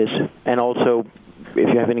engines for this, and also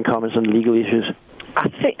if you have any comments on the legal issues? I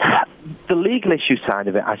think the legal issue side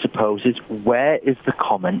of it, I suppose, is where is the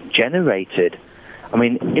comment generated? I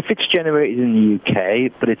mean, if it's generated in the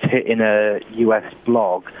UK, but it's hit in a US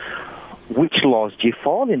blog, which laws do you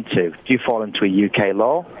fall into? Do you fall into a UK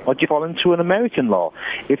law, or do you fall into an American law?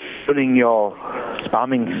 If you're running your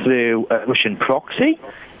spamming through a Russian proxy,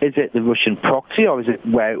 is it the Russian proxy, or is it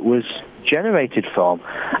where it was generated from?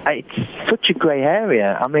 It's such a grey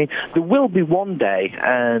area. I mean, there will be one day,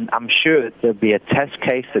 and I'm sure there'll be a test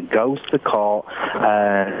case that goes to court.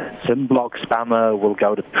 Some blog spammer will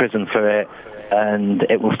go to prison for it, and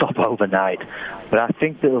it will stop overnight. But I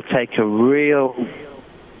think it'll take a real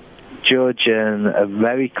judge and a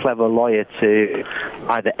very clever lawyer to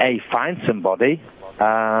either A, find somebody,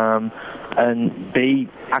 and B,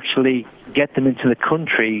 actually get them into the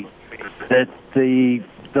country that the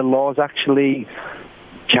law's actually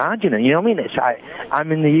charging them. You know what I mean?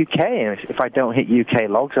 I'm in the UK, and if I don't hit UK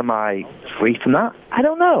logs, am I free from that? I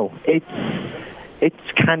don't know. It's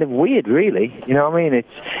kind of weird, really. You know what I mean? It's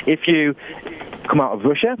if you come out of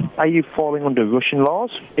Russia, are you falling under Russian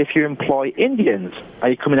laws? If you employ Indians, are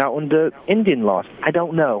you coming out under Indian laws? I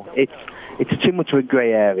don't know. It's too much of a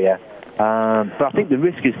grey area. But I think the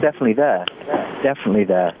risk is definitely there. Definitely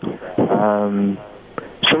there.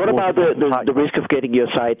 So what about the risk of getting your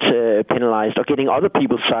site penalized, or getting other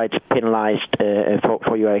people's sites penalized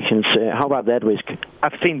for your actions? How about that risk?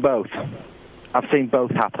 I've seen both. I've seen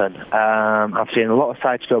both happen. I've seen a lot of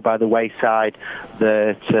sites go by the wayside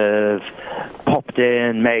that have popped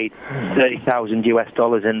in, made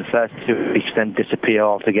 $30,000 in the first 2 weeks, then disappear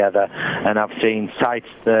altogether. And I've seen sites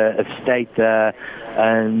that have stayed there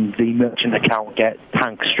and the merchant account get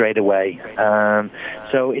tanked straight away.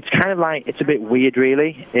 So it's kind of like, it's a bit weird,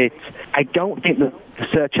 really. I don't think that the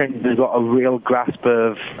search engine has got a real grasp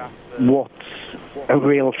of what's a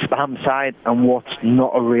real spam site and what's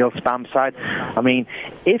not a real spam site. I mean,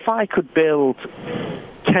 if I could build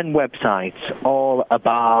 10 websites all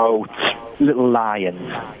about little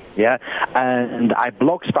lions, yeah, and I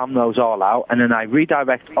blog spam those all out, and then I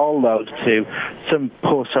redirect all those to some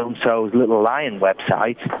poor so-and-so's little lion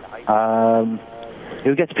website,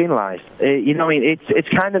 who gets penalized? You know, I mean, it's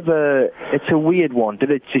kind of it's a weird one. Do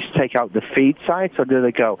they just take out the feed sites, or do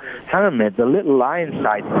they go, hang on a minute, the Little Lion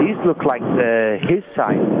site, these look like his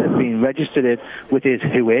sites have been registered with his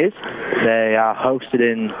Whois. They are hosted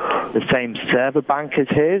in the same server bank as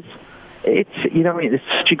his. It's, you know, I mean, it's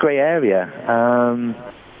such a grey area.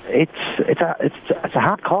 It's a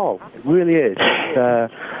hard call. It really is.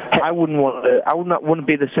 I wouldn't want to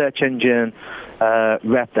be the search engine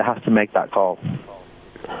rep that has to make that call.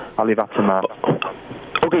 I'll leave that to Matt.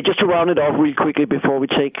 Okay, just to round it off really quickly before we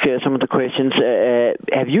take some of the questions,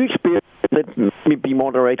 have you experienced, let me be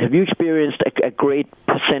more direct, have you experienced a great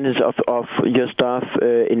percentage of your stuff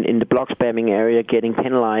in the blog spamming area getting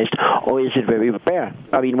penalized, or is it very rare?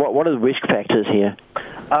 I mean, what are the risk factors here?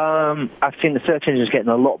 I've seen the search engines getting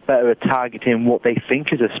a lot better at targeting what they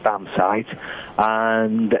think is a spam site,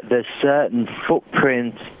 and there's certain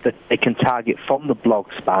footprints that they can target from the blog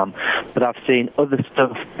spam, but I've seen other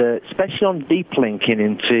stuff that, especially on deep linking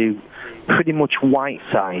into pretty much white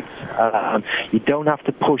sites, you don't have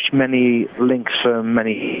to push many links from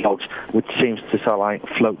many blogs, which seems to sort of like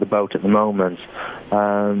float the boat at the moment.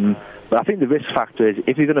 But I think the risk factor is,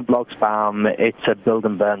 if you're going to blog spam, it's a build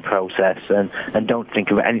and burn process, and don't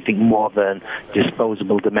think of anything more than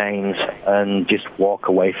disposable domains, and just walk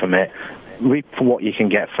away from it. Reap for what you can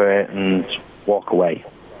get for it and walk away.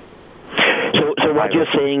 So what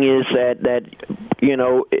you're saying is that you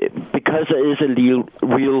know, because there is a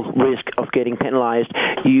real risk of getting penalized,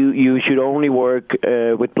 you should only work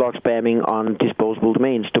with blog spamming on disposable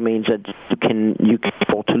domains that you can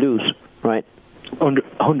afford to lose, right?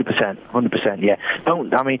 100%, yeah.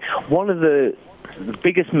 One of the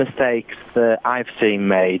biggest mistakes that I've seen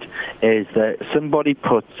made is that somebody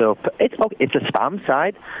puts up, it's a spam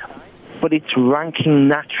site, but it's ranking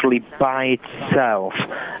naturally by itself,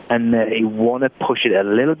 and they want to push it a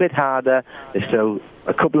little bit harder. They throw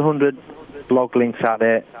a couple of hundred blog links at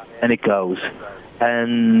it, and it goes.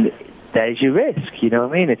 And there's your risk, you know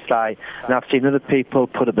what I mean? It's like, and I've seen other people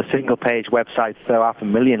put up a single-page website, throw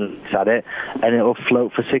 500,000 links at it, and it'll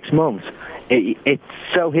float for 6 months. It's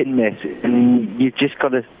so hit and miss, and you've just got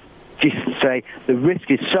to just say the risk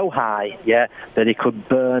is so high, that it could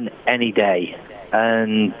burn any day.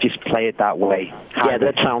 And just play it that way. Yeah,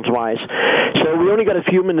 that sounds wise. So we only got a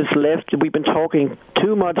few minutes left. We've been talking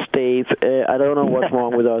too much, Dave. I don't know what's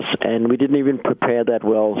wrong with us, and we didn't even prepare that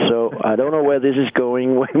well. So I don't know where this is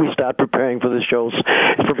going when we start preparing for the shows.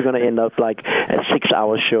 It's probably going to end up like a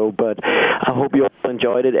 6-hour show, but I hope you all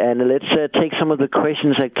enjoyed it. And let's take some of the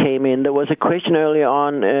questions that came in. There was a question earlier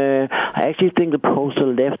on. I actually think the poster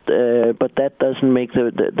left, but that doesn't make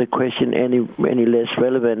the question any less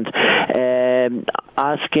relevant.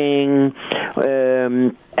 Asking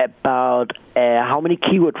about how many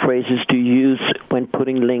keyword phrases do you use when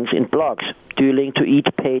putting links in blogs? Do you link to each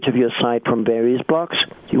page of your site from various blogs?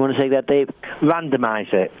 Do you want to take that, Dave?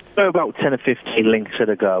 Randomize it. There are about 10 or 15 links at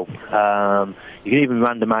a go. You can even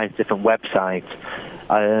randomize different websites.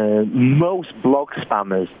 Most blog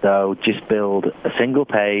spammers, though, just build a single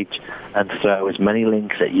page and throw as many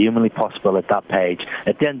links as humanly possible at that page.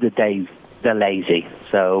 At the end of the day, they're lazy,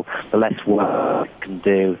 so the less work you can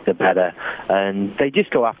do, the better. And they just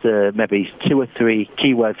go after maybe 2 or 3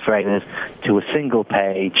 keyword phrases to a single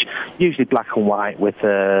page, usually black and white with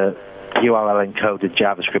a URL encoded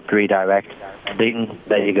JavaScript redirect. Bing,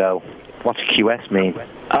 there you go. What's QS mean?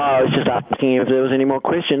 I was just asking if there was any more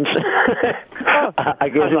questions. I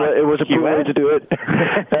guess it was a poor way to do it.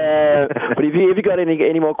 But if you got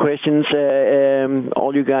any more questions,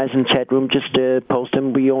 all you guys in chat room, just post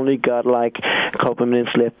them. We only got like a couple of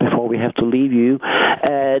minutes left before we have to leave you.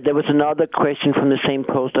 There was another question from the same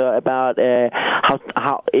poster about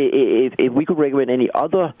how if we could recommend any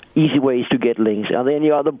other easy ways to get links. Are there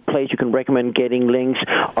any other place you can recommend getting links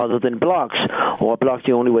other than blogs? Or are blogs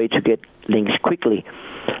the only way to get links quickly?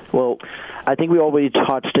 Well, I think we already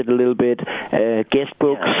touched it a little bit. Guest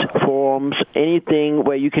books, forums, anything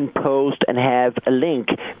where you can post and have a link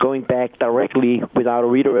going back directly without a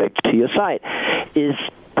redirect to your site is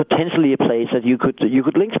potentially a place that you could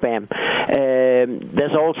link spam.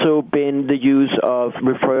 There's also been the use of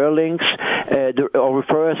referrer links or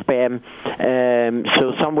referrer spam.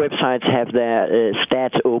 So some websites have their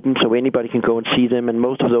stats open, so anybody can go and see them. And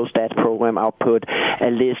most of those stats program output a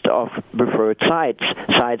list of referred sites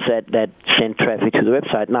that send traffic to the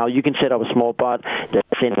website. Now you can set up a small bot that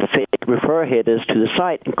sends referrer headers to the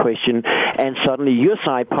site in question, and suddenly your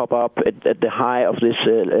site pop up at the high of this,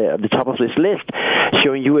 the top of this list,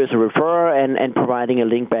 showing you as a referrer and providing a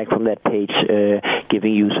link back from that page,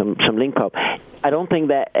 giving you some link pop. I don't think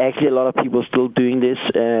that actually a lot of people are still doing this.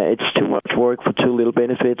 It's too much work for too little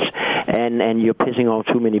benefits, and you're pissing off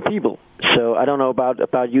too many people. So I don't know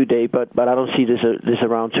about you, Dave, but I don't see this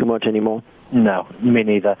around too much anymore. No, me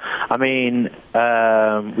neither. I mean,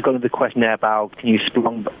 we've got another question there about, can you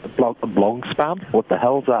blog spam? What the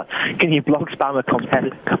hell's that? Can you blog spam a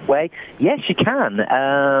competitive way? Yes, you can,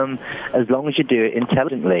 as long as you do it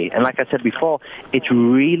intelligently. And like I said before, it's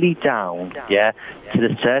really down, to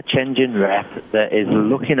the search engine rep that is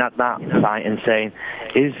looking at that site and saying,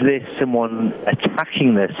 is this someone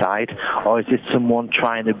attacking their site, or is this someone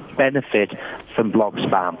trying to benefit from blog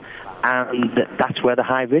spam? And that's where the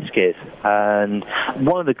high risk is. And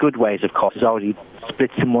one of the good ways, of course, is already split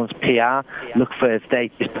someone's PR. Look for if they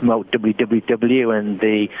just promote www and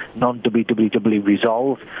the non-www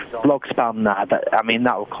resolve. Blog spam,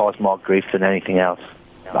 that will cause more grief than anything else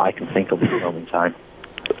that I can think of at the moment in time.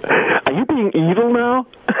 Are you being evil now?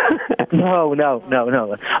 No.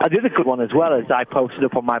 I did a good one as well, as I posted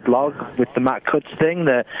up on my blog with the Matt Cutts thing,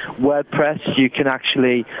 that WordPress, you can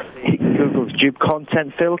actually hit Google's dupe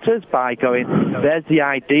content filters by going, there's the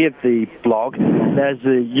ID of the blog, there's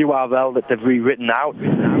the URL that they've rewritten out,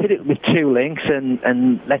 hit it with 2 links,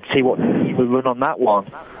 and let's see what we run on that one.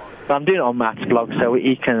 But I'm doing it on Matt's blog, so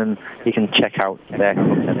he can check out their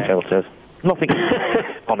content filters. Nothing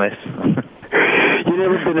honest. You've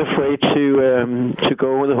never been afraid to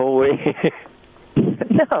go the whole way?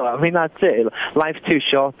 No, I mean, that's it. Life's too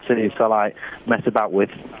short to mess about with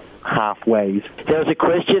halfways. There's a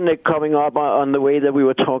question coming up on the way that we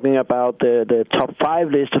were talking about the top 5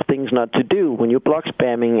 list of things not to do when you're blog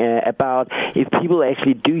spamming, about if people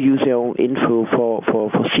actually do use their own info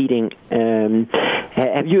for seeding.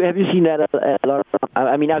 Have you seen that a lot?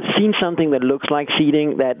 I mean, I've seen something that looks like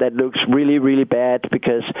seeding that looks really, really bad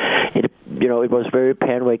because it was very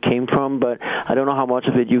apparent where it came from, but I don't know how much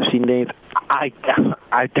of it you've seen, Dave.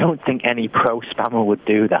 I don't think any pro spammer would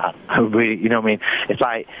do that. Really, you know what I mean? It's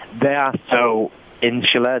like they are so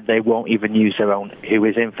insular. They won't even use their own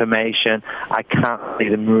WHOIS information. I can't see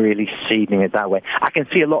them really seeding it that way. I can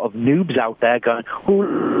see a lot of noobs out there going,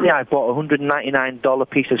 "Oh, yeah, I bought a $199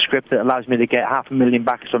 piece of script that allows me to get 500,000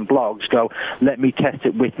 back from blogs. Go, let me test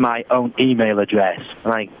it with my own email address."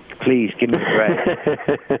 Like, please give me a break.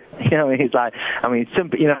 It's like,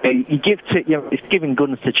 you give to, it's giving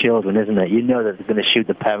guns to children, isn't it? You know that they're going to shoot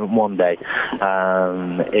the parent one day.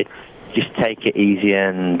 Just take it easy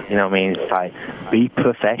and, it's like, be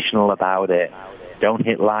professional about it. Don't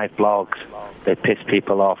hit live blogs. They piss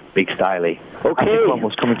people off big styly. Okay, I think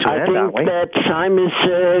that time is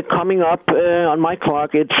coming up on my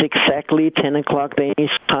clock. It's exactly 10 o'clock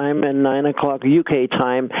Danish time and 9 o'clock UK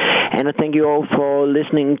time. And I thank you all for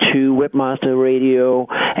listening to Webmaster Radio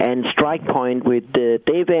and Strike Point with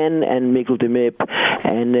Dave N. and Mikkel Demip.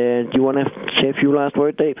 And do you want to say a few last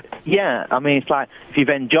words, Dave? Yeah, it's like, if you've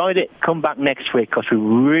enjoyed it, come back next week, because we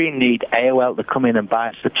really need AOL to come in and buy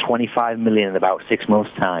us for $25 million in about 6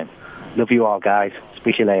 months' time. Love you all, guys.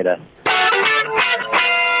 Speak to you later.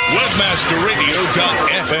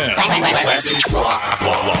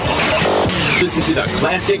 WebmasterRadio.fm. Listen to the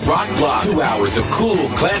Classic Rock Blog. 2 hours of cool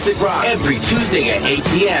classic rock every Tuesday at 8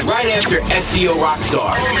 p.m. right after SEO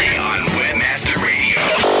Rockstar. Only on Webmaster Radio.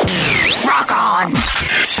 Rock on!